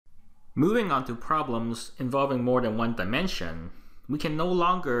Moving on to problems involving more than one dimension, we can no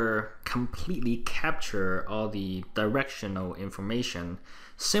longer completely capture all the directional information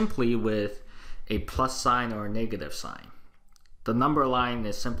simply with a plus sign or a negative sign. The number line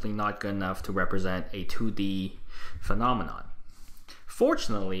is simply not good enough to represent a 2D phenomenon.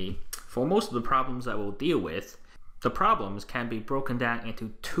 Fortunately, for most of the problems that we'll deal with, the problems can be broken down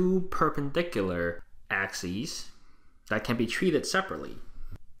into two perpendicular axes that can be treated separately.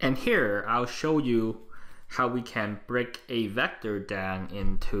 And here I'll show you how we can break a vector down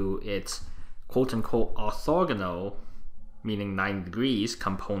into its quote-unquote orthogonal, meaning 90 degrees,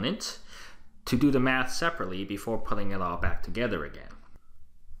 component to do the math separately before putting it all back together again.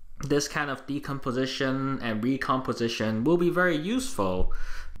 This kind of decomposition and recomposition will be very useful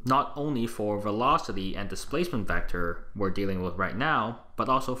not only for velocity and displacement vector we're dealing with right now, but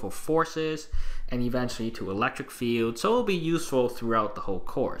also for forces and eventually to electric fields, so it'll be useful throughout the whole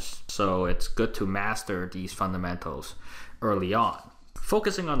course. So it's good to master these fundamentals early on.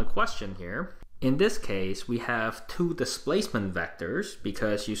 Focusing on the question here, in this case we have two displacement vectors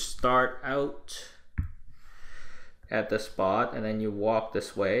because you start out at the spot and then you walk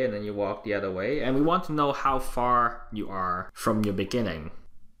this way and then you walk the other way, and we want to know how far you are from your beginning.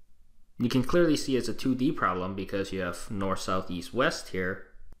 You can clearly see it's a 2D problem because you have north, south, east, west here.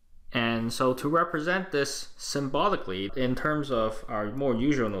 And so to represent this symbolically, in terms of our more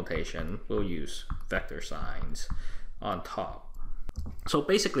usual notation, we'll use vector signs on top. So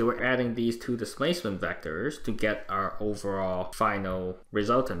basically we're adding these two displacement vectors to get our overall final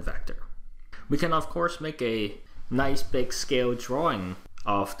resultant vector. We can of course make a nice big scale drawing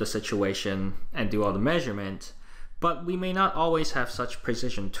of the situation and do all the measurement, but we may not always have such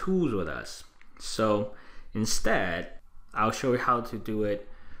precision tools with us. So instead, I'll show you how to do it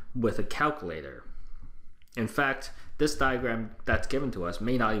with a calculator. In fact, this diagram that's given to us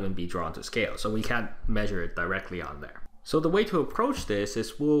may not even be drawn to scale, so we can't measure it directly on there. So the way to approach this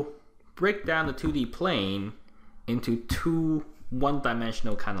is we'll break down the 2D plane into two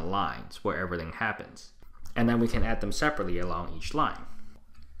one-dimensional kind of lines where everything happens. And then we can add them separately along each line.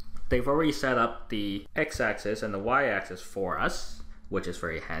 They've already set up the x-axis and the y-axis for us, which is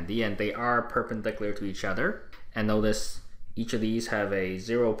very handy, and they are perpendicular to each other. And notice each of these have a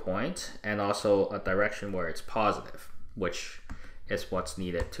 0 point and also a direction where it's positive, which is what's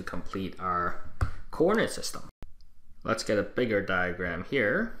needed to complete our coordinate system. Let's get a bigger diagram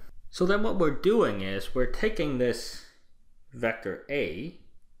here. So then what we're doing is we're taking this vector A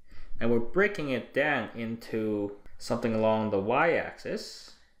and we're breaking it down into something along the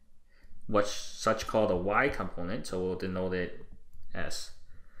y-axis, which such called a y component, so we'll denote it as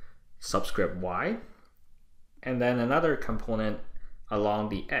subscript y, and then another component along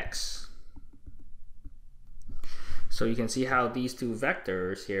the x. So you can see how these two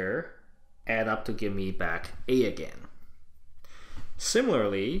vectors here add up to give me back A again.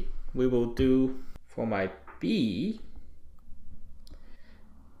 Similarly, we will do for my B,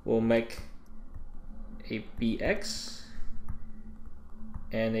 we'll make a bx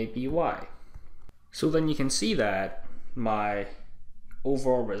and a by. So then you can see that my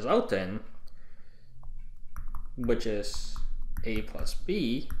overall resultant, which is a plus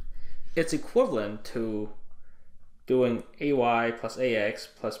b, it's equivalent to doing ay plus ax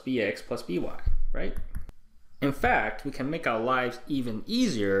plus bx plus by, right? In fact, we can make our lives even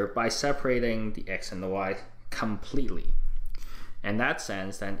easier by separating the x and the y completely. In that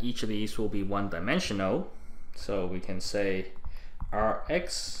sense, then each of these will be one-dimensional. So we can say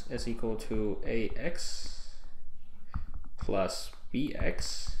Rx is equal to Ax plus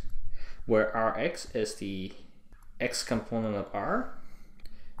Bx, where Rx is the x component of R,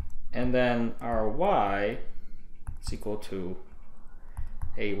 and then Ry is equal to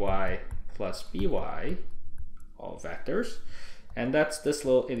Ay plus By, all vectors, and that's this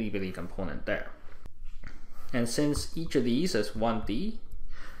little itty bitty component there. And since each of these is 1D,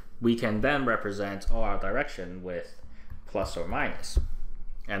 we can then represent all our direction with plus or minus.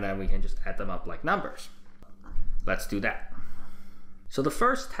 And then we can just add them up like numbers. Let's do that. So the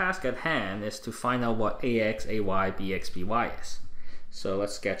first task at hand is to find out what AX, AY, BX, BY is. So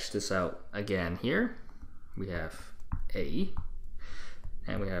let's sketch this out again here. We have A,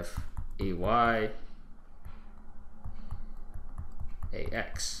 and we have AY,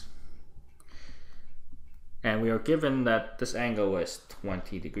 AX. And we are given that this angle is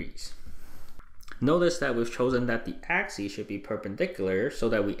 20 degrees. Notice that we've chosen that the axes should be perpendicular so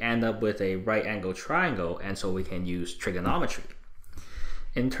that we end up with a right angle triangle, and so we can use trigonometry.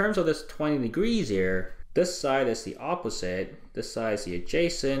 In terms of this 20 degrees here, this side is the opposite, this side is the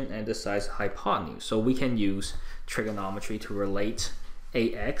adjacent, and this side is the hypotenuse. So we can use trigonometry to relate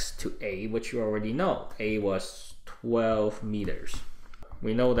AX to A, which you already know. A was 12 meters.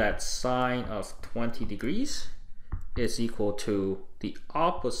 We know that sine of 20 degrees is equal to the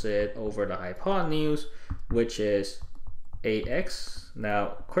opposite over the hypotenuse, which is AX.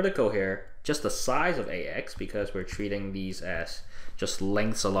 Now, critical here, just the size of AX, because we're treating these as just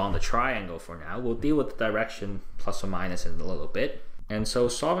lengths along the triangle for now. We'll deal with the direction plus or minus in a little bit. And so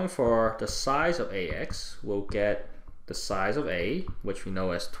solving for the size of AX, we'll get the size of A, which we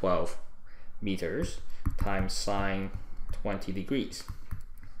know as 12 meters, times sine 20 degrees.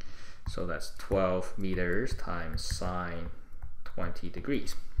 So that's 12 meters times sine 20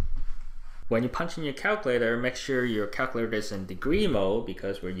 degrees. When you punch in your calculator, make sure your calculator is in degree mode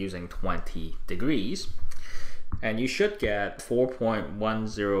because we're using 20 degrees. And you should get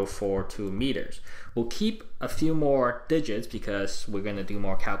 4.1042 meters. We'll keep a few more digits because we're going to do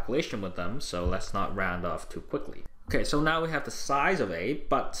more calculation with them, so let's not round off too quickly. Okay, so now we have the size of A,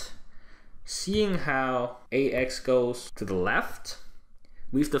 but seeing how AX goes to the left,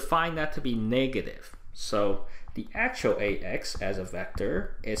 we've defined that to be negative. So the actual AX as a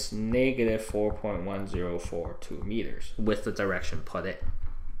vector is negative 4.1042 meters with the direction put in.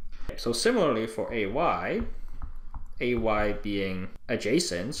 So similarly for AY being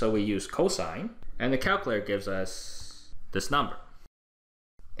adjacent, so we use cosine, and the calculator gives us this number.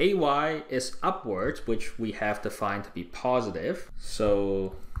 AY is upwards, which we have defined to be positive,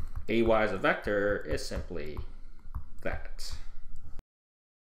 so AY as a vector is simply that.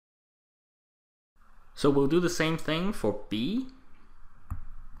 So we'll do the same thing for B.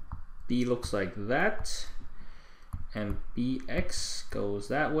 B looks like that, and BX goes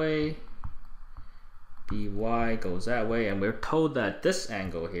that way, BY goes that way, and we're told that this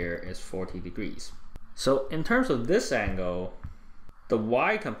angle here is 40 degrees. So in terms of this angle, the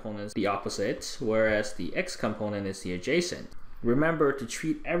Y component is the opposite, whereas the X component is the adjacent. Remember to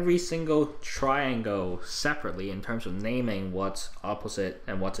treat every single triangle separately in terms of naming what's opposite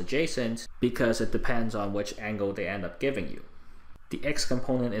and what's adjacent, because it depends on which angle they end up giving you. The X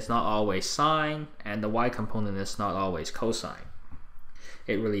component is not always sine, and the Y component is not always cosine.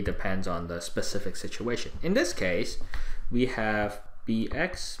 It really depends on the specific situation. In this case, we have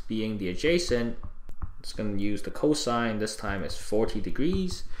BX being the adjacent. It's going to use the cosine. This time it's 40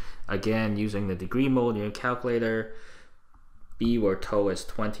 degrees. Again, using the degree mode in your calculator. B we're told is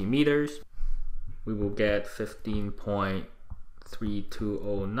 20 meters. We will get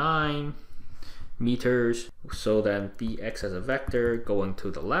 15.3209 meters. So then BX as a vector going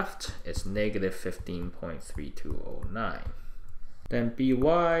to the left is negative 15.3209. Then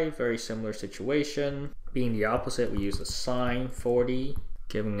BY, very similar situation. Being the opposite, we use the sine 40,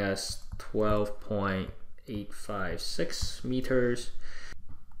 giving us 12.856 meters.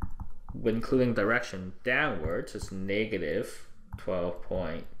 When including direction downwards, it's negative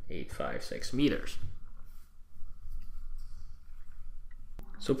 12.856 meters.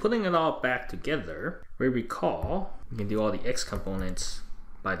 So putting it all back together, we recall we can do all the X components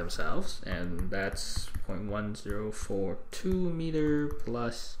by themselves, and that's 0.1042 meter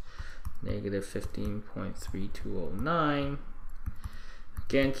plus negative 15.3209.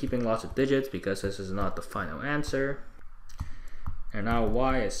 Again, keeping lots of digits because this is not the final answer. And our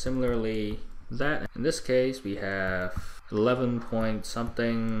Y is similarly that. In this case, we have 11 point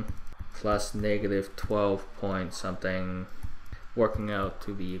something plus negative 12 point something, working out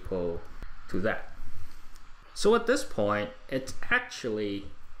to be equal to that. So at this point, it's actually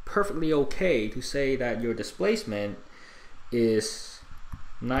perfectly okay to say that your displacement is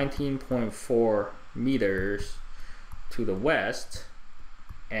 19.4 meters to the west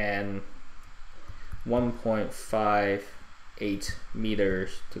and 1.58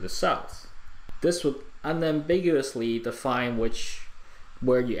 meters to the south. This would unambiguously define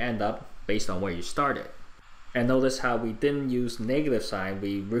where you end up based on where you started. And notice how we didn't use negative sign,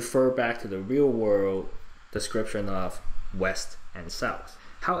 we refer back to the real world description of west and south.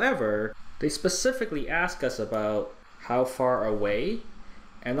 However, they specifically ask us about how far away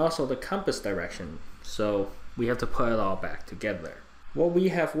and also the compass direction, so we have to put it all back together. What we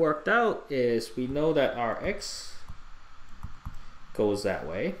have worked out is we know that our X goes that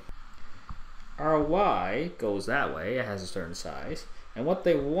way, our Y goes that way, it has a certain size, and what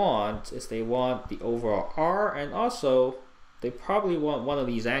they want is they want the overall R, and also they probably want one of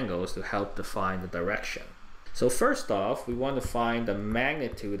these angles to help define the direction. So first off, we want to find the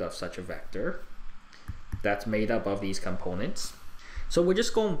magnitude of such a vector that's made up of these components. So we're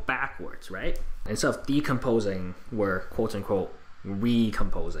just going backwards, right? Instead of decomposing, we're quote unquote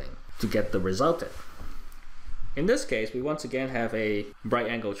recomposing to get the resultant. In this case, we once again have a right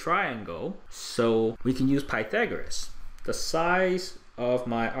angle triangle, so we can use Pythagoras. The size of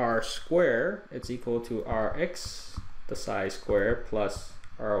my r square is equal to rx, the size square, plus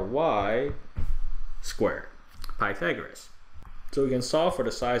ry squared, Pythagoras. So we can solve for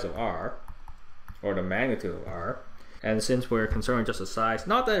the size of r, or the magnitude of r. And since we're concerned with just the size,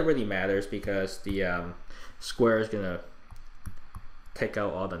 not that it really matters because the square is going to take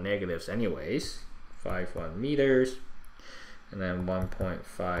out all the negatives anyways. 5.1 meters, and then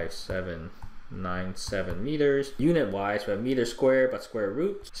 1.5797 meters. Unit-wise, we have meters squared, but square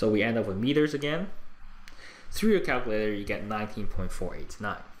root. So we end up with meters again. Through your calculator, you get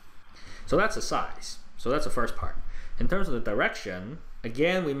 19.489. So that's the size. So that's the first part. In terms of the direction,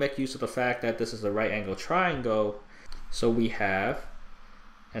 again, we make use of the fact that this is a right angle triangle. So we have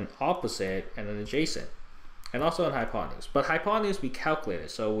an opposite and an adjacent, and also an hypotenuse. But hypotenuse we calculated,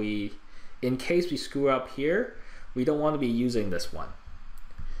 so in case we screw up here, we don't want to be using this one.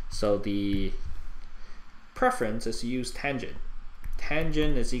 So the preference is to use tangent.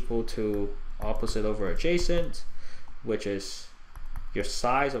 Tangent is equal to opposite over adjacent, which is your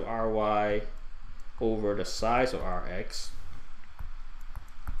size of ry over the size of rx.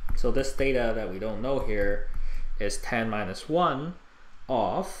 So this theta that we don't know here is tan minus 1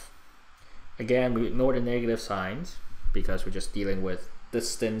 of, again, we ignore the negative signs because we're just dealing with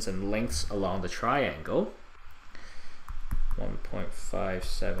distance and lengths along the triangle.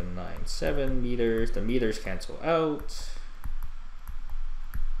 1.5797 meters. The meters cancel out.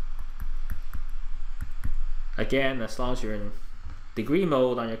 Again, as long as you're in degree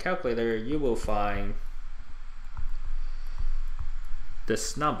mode on your calculator, you will find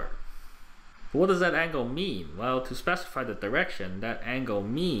this number. What does that angle mean? Well, to specify the direction, that angle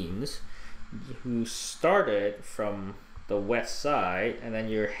means you started from the west side and then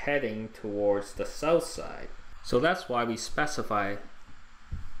you're heading towards the south side. So that's why we specify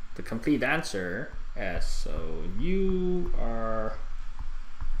the complete answer as, so you are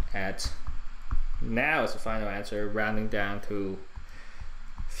at, now is the final answer, rounding down to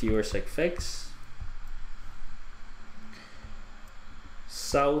fewer sig figs,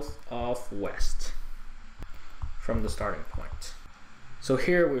 south of west from the starting point. So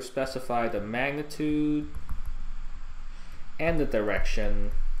here we've specified the magnitude and the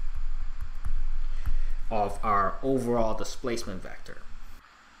direction of our overall displacement vector.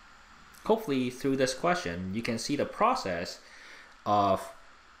 Hopefully through this question you can see the process of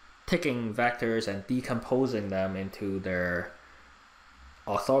taking vectors and decomposing them into their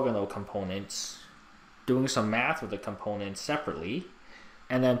orthogonal components, doing some math with the components separately,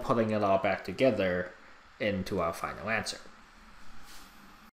 and then putting it all back together into our final answer.